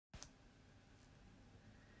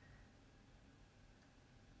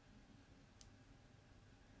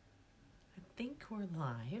think we're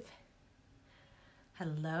live.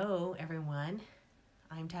 Hello, everyone.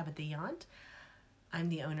 I'm Tabitha Yount. I'm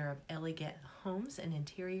the owner of Elegant Homes and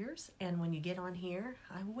Interiors. And when you get on here,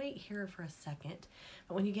 I wait here for a second.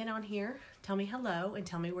 But when you get on here, tell me hello and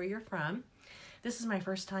tell me where you're from. This is my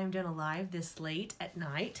first time doing a live this late at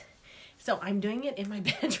night. So I'm doing it in my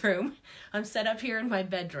bedroom. I'm set up here in my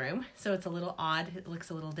bedroom. So it's a little odd. It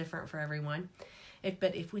looks a little different for everyone.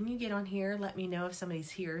 But when you get on here, let me know if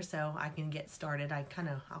somebody's here so I can get started.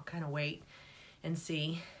 I'll kind of wait and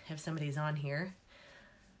see if somebody's on here.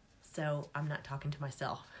 So I'm not talking to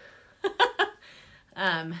myself.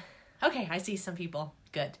 Okay, I see some people.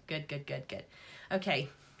 Good. Okay.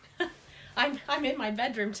 I'm in my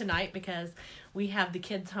bedroom tonight because we have the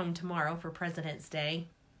kids home tomorrow for President's Day.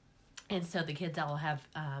 And so the kids all have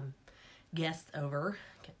guests over,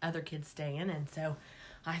 other kids staying, and so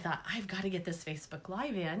I thought, I've got to get this Facebook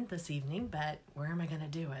Live in this evening, but where am I going to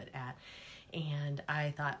do it at? And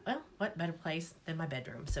I thought, well, what better place than my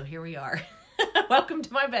bedroom? So here we are. Welcome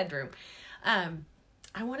to my bedroom.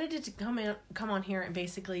 I wanted to come on here and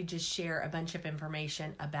basically just share a bunch of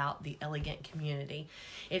information about the Elegant community.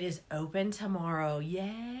 It is open tomorrow.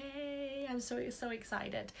 Yay! I'm so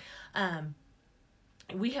excited.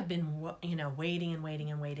 We have been,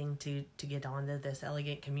 waiting to get onto this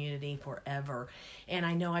Elegant community forever. And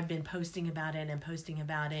I know I've been posting about it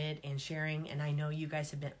and sharing. And I know you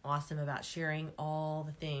guys have been awesome about sharing all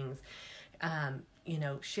the things,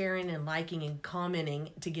 sharing and liking and commenting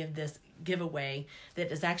to give this giveaway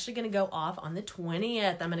that is actually going to go off on the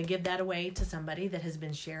 20th. I'm going to give that away to somebody that has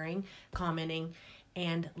been sharing, commenting,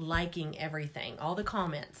 and liking everything, all the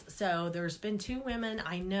comments. So there's been 2 women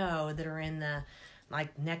I know that are in the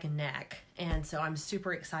neck and neck. And so I'm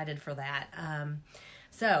super excited for that.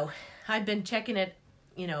 So I've been checking it,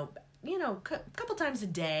 a couple times a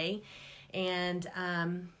day. And,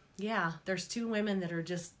 there's 2 women that are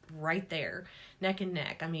just right there, neck and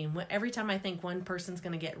neck. I mean, every time I think one person's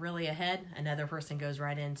going to get really ahead, another person goes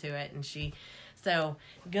right into it. So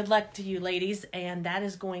good luck to you ladies. And that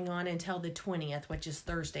is going on until the 20th, which is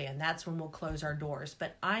Thursday. And that's when we'll close our doors.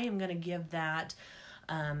 But I am going to give that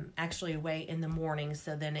actually away in the morning.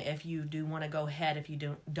 So then if you do want to go ahead, if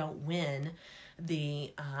you don't win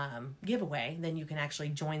the giveaway, then you can actually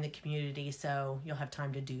join the community. So you'll have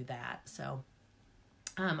time to do that. So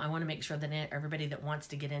I want to make sure that everybody that wants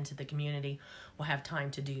to get into the community will have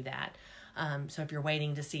time to do that. So if you're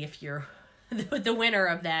waiting to see if you're the winner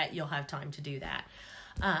of that, you'll have time to do that.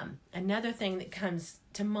 Another thing that comes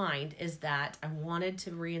to mind is that I wanted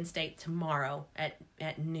to reinstate tomorrow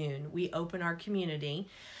at noon. We open our community.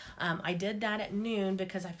 I did that at noon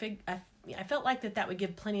because I felt like that would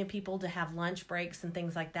give plenty of people to have lunch breaks and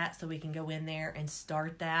things like that so we can go in there and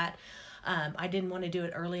start that. I didn't want to do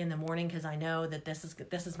it early in the morning because I know that this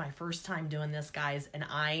is my first time doing this, guys, and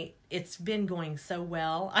it's been going so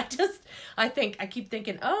well. I keep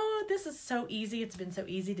thinking, oh, this is so easy. It's been so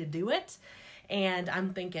easy to do it. And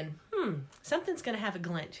I'm thinking, something's going to have a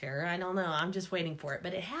glitch here. I don't know. I'm just waiting for it,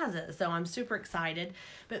 but it hasn't. So I'm super excited,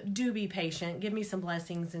 but do be patient. Give me some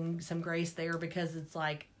blessings and some grace there because it's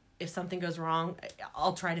like, if something goes wrong,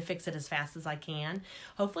 I'll try to fix it as fast as I can.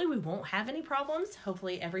 Hopefully we won't have any problems.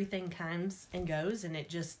 Hopefully everything comes and goes and it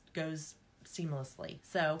just goes seamlessly.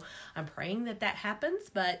 So I'm praying that happens,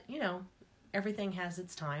 but everything has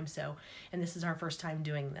its time. So, and this is our first time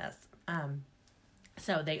doing this.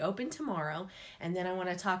 So they open tomorrow, and then I want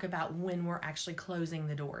to talk about when we're actually closing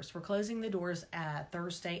the doors. We're closing the doors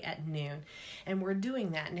Thursday at noon, and we're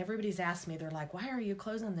doing that. And everybody's asked me, they're like, why are you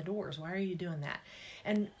closing the doors? Why are you doing that?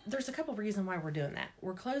 And there's a couple reasons why we're doing that.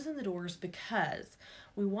 We're closing the doors because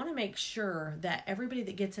we want to make sure that everybody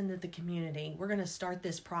that gets into the community, we're going to start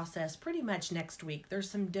this process pretty much next week. There's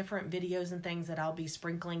some different videos and things that I'll be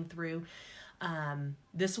sprinkling through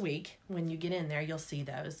this week. When you get in there, you'll see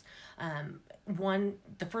those.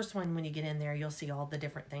 The first one, when you get in there, you'll see all the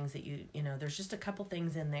different things that there's just a couple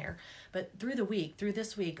things in there. But through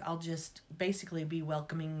this week, I'll just basically be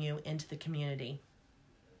welcoming you into the community.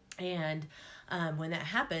 And when that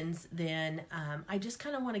happens, then I just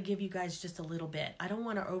kind of want to give you guys just a little bit. I don't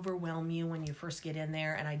want to overwhelm you when you first get in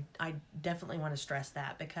there. And I definitely want to stress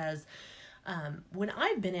that because when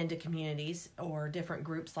I've been into communities or different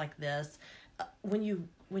groups like this, when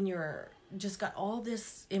you're just got all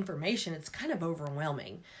this information, it's kind of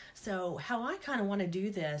overwhelming. So how I kind of want to do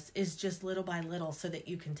this is just little by little so that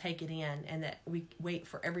you can take it in and that we wait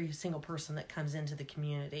for every single person that comes into the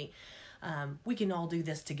community. We can all do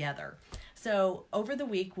this together. So over the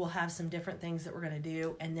week, we'll have some different things that we're going to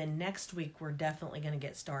do. And then next week, we're definitely going to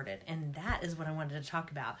get started. And that is what I wanted to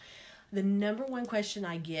talk about. The number one question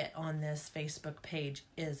I get on this Facebook page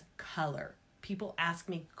is color. People ask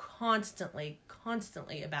me constantly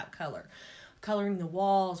about color. Coloring the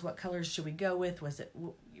walls, what colors should we go with?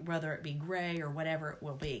 Whether it be gray or whatever it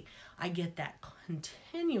will be. I get that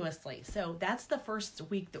continuously. So that's the first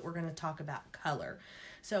week that we're going to talk about color.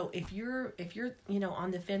 So if you're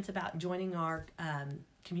on the fence about joining our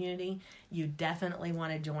community, you definitely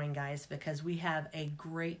want to join, guys, because we have a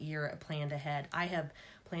great year planned ahead. I have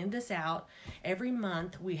planned this out. Every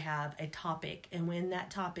month we have a topic, and when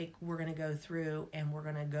that topic we're going to go through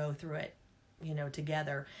it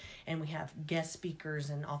together, and we have guest speakers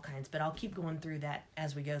and all kinds, but I'll keep going through that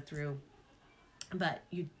as we go through. But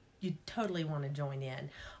you totally want to join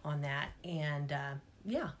in on that. And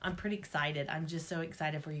I'm pretty excited. I'm just so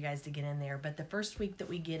excited for you guys to get in there. But the first week that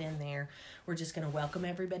we get in there, we're just going to welcome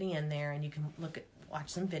everybody in there, and you can watch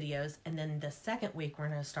some videos. And then the second week, we're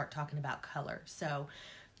going to start talking about color. So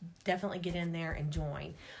definitely get in there and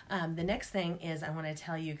join. The next thing is I want to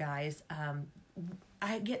tell you guys,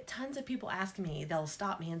 I get tons of people asking me, they'll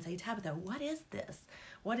stop me and say, Tabitha, what is this?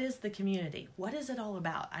 What is the community? What is it all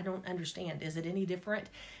about? I don't understand. Is it any different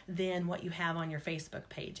than what you have on your Facebook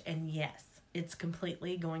page? And yes, it's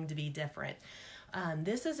completely going to be different.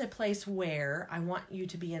 This is a place where I want you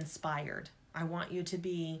to be inspired. I want you to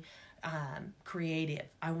be creative.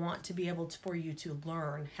 I want to be able for you to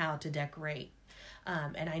learn how to decorate.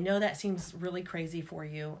 And I know that seems really crazy for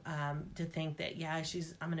you to think that,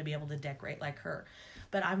 I'm going to be able to decorate like her.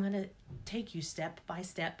 But I'm going to take you step by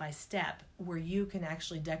step where you can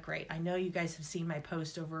actually decorate. I know you guys have seen my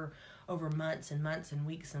post over months and months and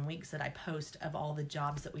weeks that I post of all the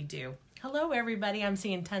jobs that we do. Hello, everybody. I'm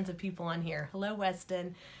seeing tons of people on here. Hello,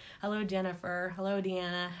 Weston. Hello, Jennifer. Hello,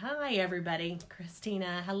 Deanna. Hi, everybody.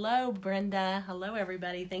 Christina. Hello, Brenda. Hello,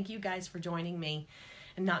 everybody. Thank you guys for joining me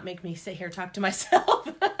and not make me sit here and talk to myself.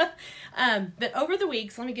 But over the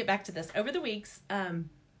weeks, let me get back to this. Over the weeks,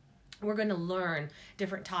 we're going to learn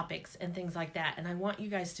different topics and things like that. And I want you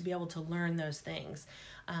guys to be able to learn those things.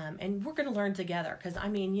 And we're going to learn together. Because,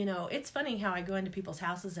 it's funny how I go into people's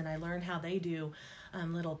houses and I learn how they do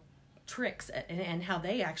little tricks and how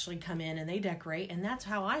they actually come in and they decorate, and that's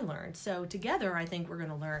how I learned. So together I think we're going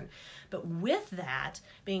to learn. But with that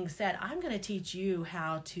being said, I'm going to teach you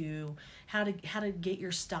how to get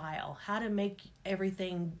your style, how to make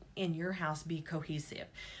everything in your house be cohesive,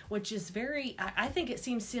 which is I think it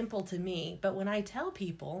seems simple to me, but when I tell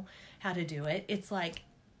people how to do it, it's like,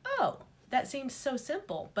 oh, that seems so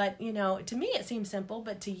simple. But, to me it seems simple,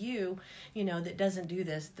 but to you, that doesn't do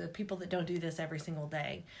this, the people that don't do this every single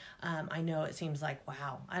day, I know it seems like,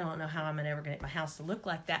 wow, I don't know how I'm ever going to get my house to look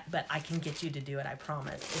like that, but I can get you to do it, I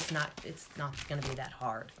promise. It's not going to be that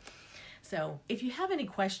hard. So if you have any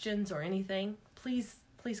questions or anything, please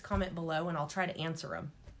comment below and I'll try to answer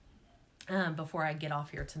them before I get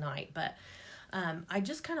off here tonight. But I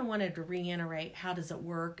just kind of wanted to reiterate, how does it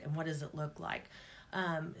work and what does it look like?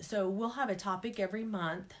 So we'll have a topic every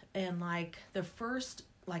month, and like the first,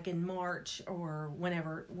 like in March or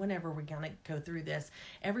whenever we're going to go through this,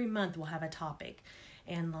 every month we'll have a topic,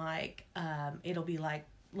 and like, it'll be like,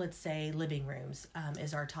 let's say living rooms,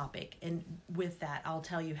 is our topic. And with that, I'll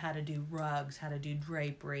tell you how to do rugs, how to do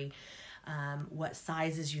drapery, what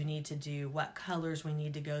sizes you need to do, what colors we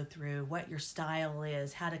need to go through, what your style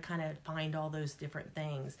is, how to kind of find all those different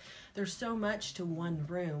things. There's so much to one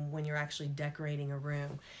room when you're actually decorating a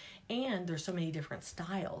room, and there's so many different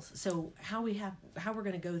styles. So how we're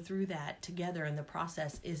going to go through that together in the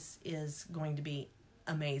process is going to be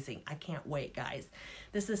amazing. I can't wait, guys.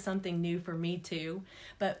 This is something new for me too,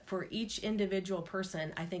 but for each individual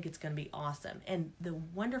person, I think it's going to be awesome. And the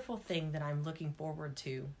wonderful thing that I'm looking forward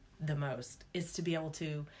to the most is to be able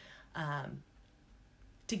to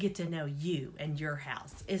get to know you and your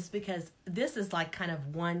house, is because this is like kind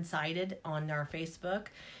of one-sided on our Facebook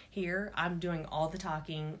here. I'm doing all the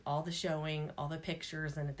talking, all the showing, all the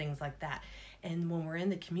pictures and things like that. And when we're in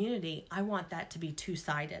the community, I want that to be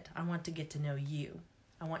two-sided. I want to get to know you.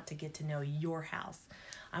 I want to get to know your house.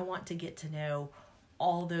 I want to get to know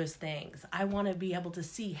all those things. I want to be able to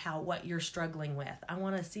see what you're struggling with. I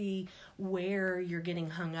want to see where you're getting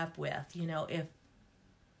hung up with,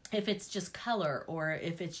 if it's just color, or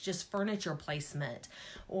if it's just furniture placement,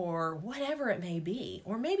 or whatever it may be.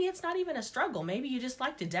 Or maybe it's not even a struggle. Maybe you just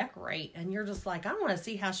like to decorate and you're just like, I want to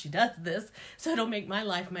see how she does this so it'll make my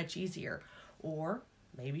life much easier. Or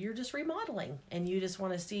maybe you're just remodeling and you just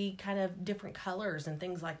want to see kind of different colors and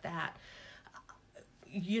things like that.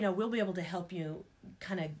 We'll be able to help you,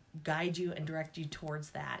 kind of guide you and direct you towards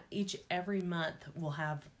that. Every month we'll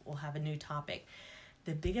have a new topic.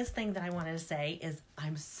 the biggest thing that I wanted to say is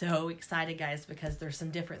I'm so excited, guys, because there's some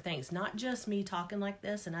different things. Not just me talking like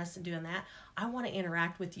this and us doing that. I want to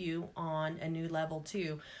interact with you on a new level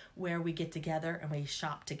too, where we get together and we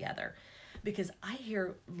shop together. Because I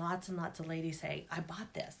hear lots and lots of ladies say, I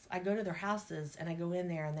bought this. I go to their houses and I go in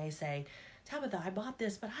there and they say, Tabitha, I bought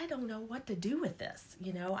this, but I don't know what to do with this.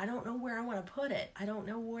 You know, I don't know where I want to put it. I don't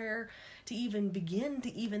know where to even begin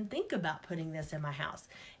to even think about putting this in my house.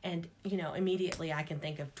 And, you know, immediately I can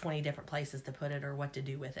think of 20 different places to put it or what to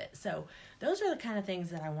do with it. So those are the kind of things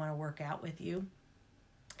that I want to work out with you.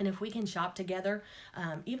 And if we can shop together,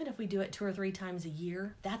 even if we do it 2 or 3 times a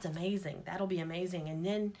year, that's amazing. That'll be amazing. And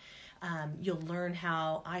then you'll learn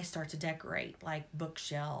how I start to decorate, like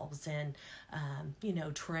bookshelves and, you know,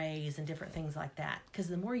 trays and different things like that. Because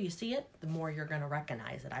the more you see it, the more you're going to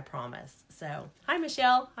recognize it, I promise. So, hi,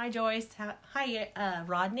 Michelle. Hi, Joyce. Hi,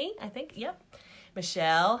 Rodney, I think. Yep.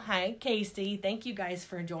 Michelle. Hi, Casey. Thank you guys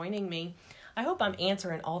for joining me. I hope I'm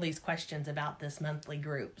answering all these questions about this monthly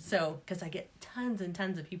group. So, because I get tons and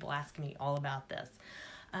tons of people asking me all about this.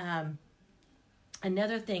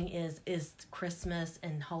 Another thing is Christmas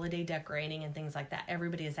and holiday decorating and things like that.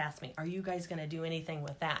 Everybody has asked me, are you guys going to do anything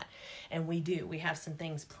with that? And we do. We have some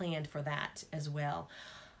things planned for that as well.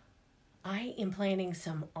 I am planning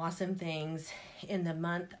some awesome things in the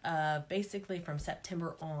month of basically from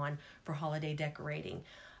September on for holiday decorating.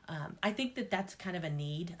 I think that that's kind of a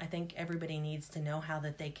need. I think everybody needs to know how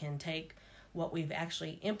that they can take what we've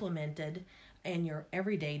actually implemented in your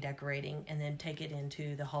everyday decorating and then take it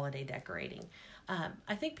into the holiday decorating.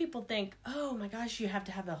 I think people think, oh my gosh, you have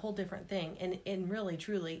to have a whole different thing. And really,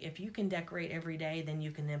 truly, if you can decorate every day, then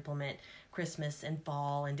you can implement Christmas and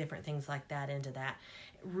fall and different things like that into that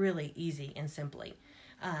really easy and simply.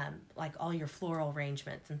 Like all your floral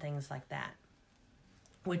arrangements and things like that.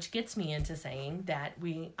 Which gets me into saying that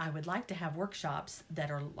I would like to have workshops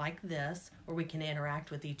that are like this, where we can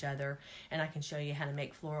interact with each other, and I can show you how to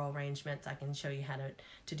make floral arrangements. I can show you how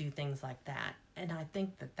to do things like that. And I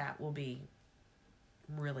think that will be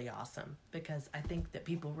really awesome, because I think that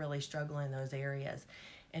people really struggle in those areas.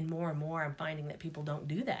 And more I'm finding that people don't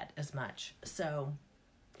do that as much. So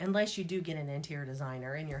unless you do get an interior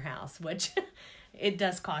designer in your house, which it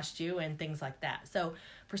does cost you and things like that. So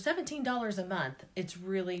for $17 a month, it's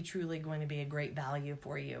really, truly going to be a great value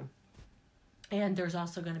for you. And there's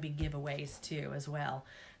also going to be giveaways too as well.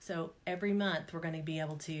 So every month we're going to be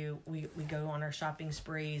able to, we go on our shopping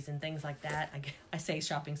sprees and things like that. I say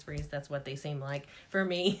shopping sprees, that's what they seem like for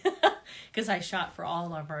me, because I shop for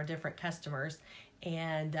all of our different customers.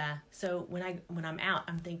 And so when I'm out,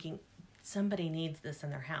 I'm thinking, somebody needs this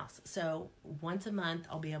in their house. So once a month,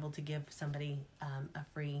 I'll be able to give somebody a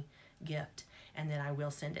free gift, and then I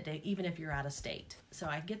will send it, even if you're out of state. So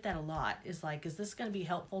I get that a lot. Is like, is this going to be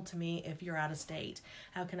helpful to me if you're out of state?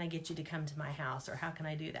 How can I get you to come to my house, or how can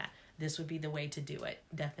I do that? This would be the way to do it,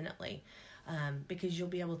 definitely. Because you'll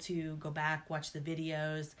be able to go back, watch the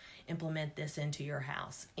videos, implement this into your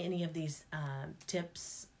house. Any of these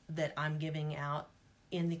tips that I'm giving out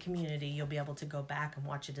in the community, you'll be able to go back and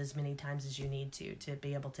watch it as many times as you need to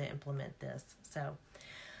be able to implement this. So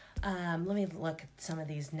let me look at some of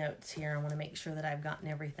these notes here. I want to make sure that I've gotten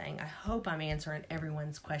everything. I hope I'm answering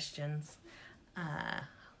everyone's questions.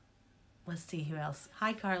 Let's see who else.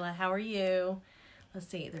 Hi, Carla. How are you? Let's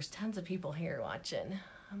see. There's tons of people here watching.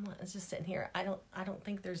 I'm just sitting here. I don't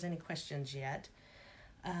think there's any questions yet.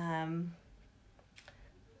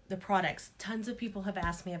 The products. Tons of people have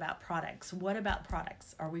asked me about products. What about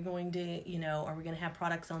products? Are we going to, are we going to have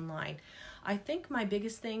products online? I think my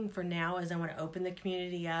biggest thing for now is I want to open the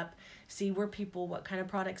community up, see what kind of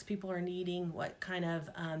products people are needing, what kind of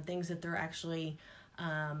things that they're actually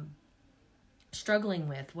struggling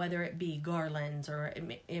with, whether it be garlands or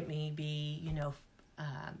it may be,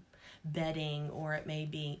 bedding, or it may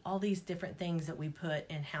be all these different things that we put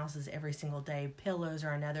in houses every single day. Pillows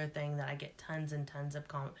are another thing that I get tons and tons of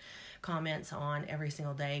comments on every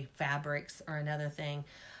single day. Fabrics are another thing.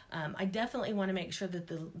 I definitely want to make sure that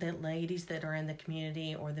the ladies that are in the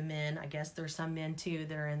community, or the men, I guess there's some men too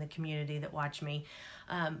that are in the community that watch me,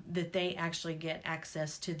 that they actually get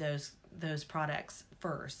access to those products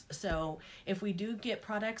first. So if we do get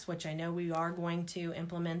products, which I know we are going to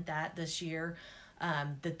implement that this year,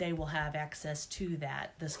 that they will have access to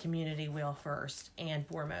that. This community will first and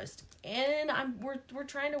foremost. And we're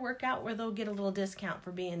trying to work out where they'll get a little discount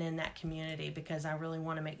for being in that community, because I really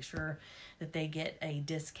want to make sure that they get a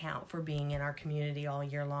discount for being in our community all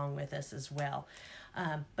year long with us as well.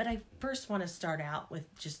 But I first want to start out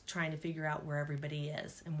with just trying to figure out where everybody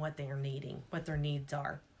is and what they are needing, what their needs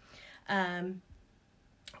are.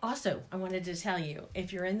 Also, I wanted to tell you,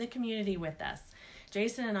 if you're in the community with us,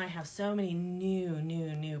 Jason and I have so many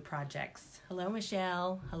new projects. Hello,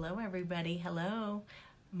 Michelle. Hello, everybody. Hello,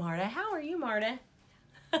 Marta. How are you, Marta?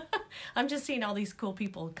 I'm just seeing all these cool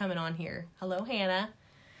people coming on here. Hello, Hannah.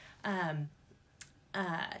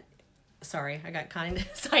 Sorry, I got kind of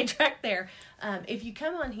sidetracked there. If you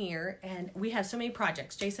come on here, and we have so many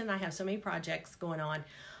projects, Jason and I have so many projects going on,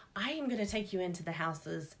 I am going to take you into the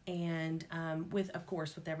houses and of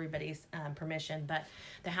course, with everybody's permission, but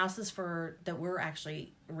the houses that we're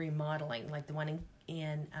actually remodeling, like the one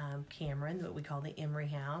in Cameron, what we call the Emery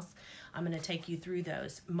house. I'm going to take you through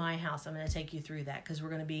those. My house, I'm going to take you through that because we're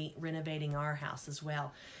going to be renovating our house as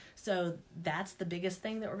well. So that's the biggest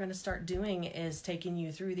thing that we're going to start doing, is taking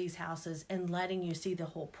you through these houses and letting you see the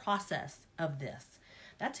whole process of this.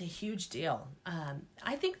 That's a huge deal.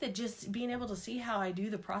 I think that just being able to see how I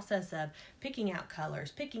do the process of picking out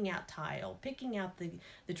colors, picking out tile, picking out the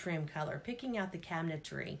trim color, picking out the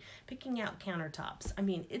cabinetry, picking out countertops. I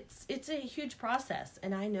mean, it's a huge process.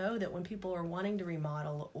 And I know that when people are wanting to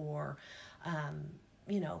remodel or,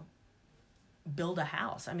 build a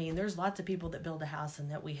house, I mean, there's lots of people that build a house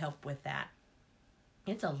and that we help with that.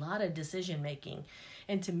 It's a lot of decision making.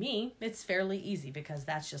 And to me, it's fairly easy because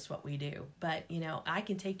that's just what we do. But, I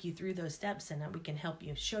can take you through those steps and we can help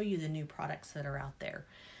you, show you the new products that are out there.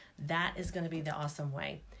 That is going to be the awesome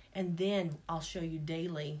way. And then I'll show you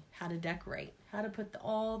daily how to decorate, how to put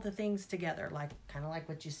all the things together, kind of like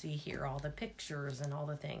what you see here, all the pictures and all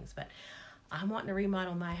the things. But I'm wanting to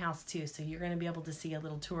remodel my house too, so you're going to be able to see a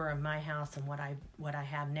little tour of my house and what I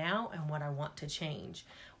have now and what I want to change,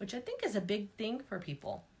 which I think is a big thing for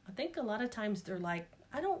people. I think a lot of times they're like,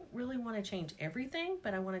 I don't really want to change everything,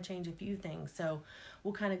 but I want to change a few things. So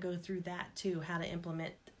we'll kind of go through that too, how to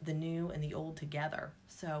implement the new and the old together.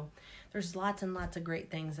 So there's lots and lots of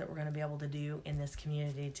great things that we're going to be able to do in this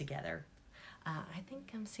community together. I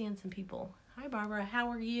think I'm seeing some people. Hi, Barbara. How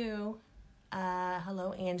are you?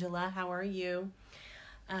 Hello, Angela. How are you?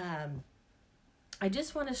 I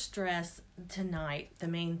just want to stress tonight the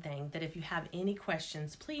main thing, that if you have any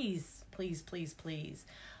questions, please,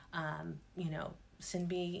 send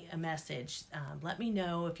me a message. Let me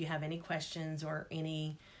know if you have any questions or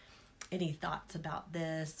any thoughts about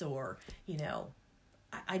this, or,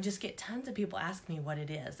 I just get tons of people ask me what it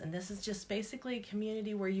is. And this is just basically a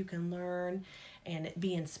community where you can learn and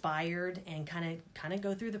be inspired and kind of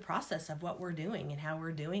go through the process of what we're doing and how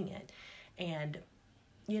we're doing it. And,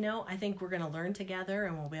 I think we're going to learn together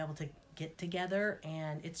and we'll be able to get together,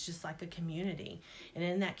 and it's just like a community. And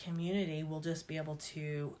in that community, we'll just be able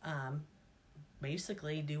to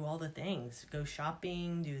basically do all the things, go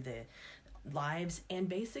shopping, do the lives, and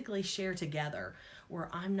basically share together, where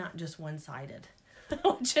I'm not just one-sided.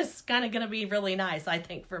 Which is kind of going to be really nice, I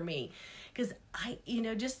think, for me. Because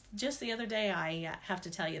just the other day, I have to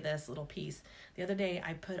tell you this little piece. The other day,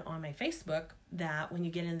 I put on my Facebook that when you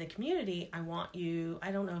get in the community, I want you,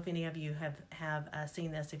 I don't know if any of you have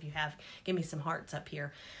seen this. If you have, give me some hearts up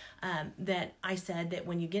here. That I said that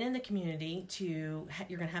when you get in the community,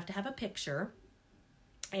 you're going to have a picture,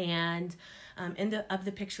 and of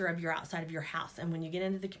the picture of your outside of your house. And when you get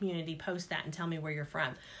into the community, post that and tell me where you're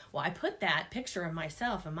from. Well, I put that picture of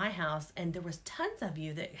myself and my house, and there was tons of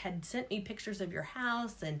you that had sent me pictures of your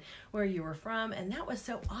house and where you were from. And that was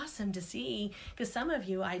so awesome to see, because some of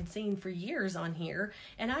you I'd seen for years on here,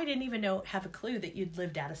 and I didn't even have a clue that you'd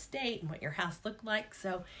lived out of state and what your house looked like.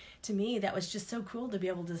 So to me, that was just so cool to be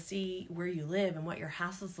able to see where you live and what your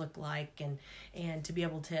houses look like, and to be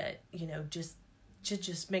able to,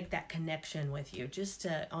 just make that connection with you, just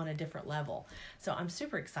on a different level. So I'm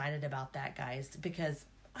super excited about that, guys, because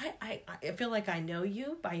I feel like I know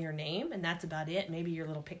you by your name, and that's about it. Maybe your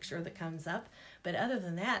little picture that comes up, but other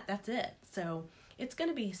than that, that's it. So it's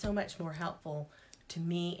going to be so much more helpful to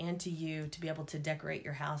me and to you to be able to decorate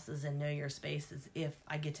your houses and know your spaces if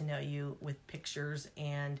I get to know you with pictures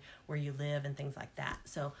and where you live and things like that.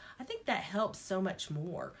 So I think that helps so much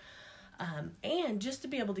more. And just to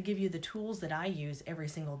be able to give you the tools that I use every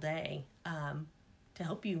single day to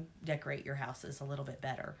help you decorate your houses a little bit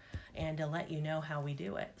better, and to let you know how we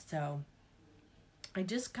do it. So I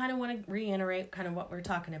just kind of want to reiterate kind of what we're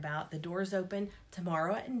talking about. The doors open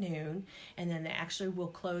tomorrow at noon, and then they actually will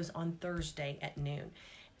close on Thursday at noon.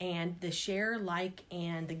 And the share, like,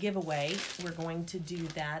 and the giveaway, we're going to do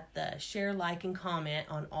that. The share, like, and comment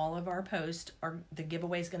on all of our posts. The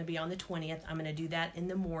giveaway is going to be on the 20th. I'm going to do that in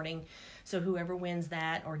the morning. So whoever wins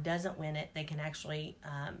that or doesn't win it, they can actually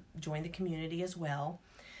join the community as well.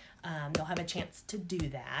 They'll have a chance to do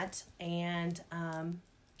that. And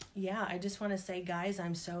I just want to say, guys,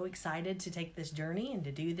 I'm so excited to take this journey and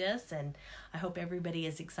to do this. And I hope everybody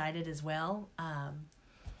is excited as well.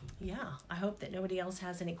 yeah, I hope that nobody else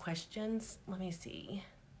has any questions. Let me see.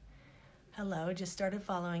 Hello, just started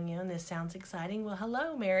following you and this sounds exciting. Well,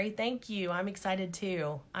 hello, Mary. Thank you. I'm excited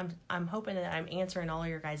too. I'm hoping that I'm answering all of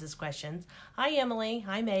your guys' questions. Hi, Emily.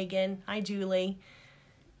 Hi, Megan. Hi, Julie.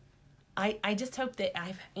 I just hope that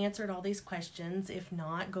I've answered all these questions. If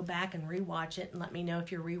not, go back and rewatch it and let me know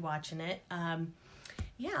if you're rewatching it.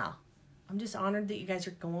 Yeah, I'm just honored that you guys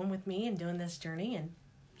are going with me and doing this journey. And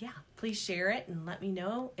yeah, please share it and let me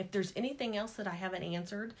know if there's anything else that I haven't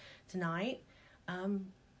answered tonight.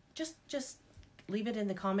 Just leave it in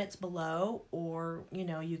the comments below, or,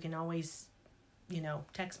 you can always,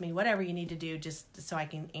 text me, whatever you need to do, just so I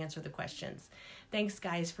can answer the questions. Thanks,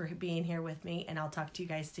 guys, for being here with me, and I'll talk to you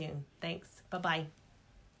guys soon. Thanks. Bye-bye.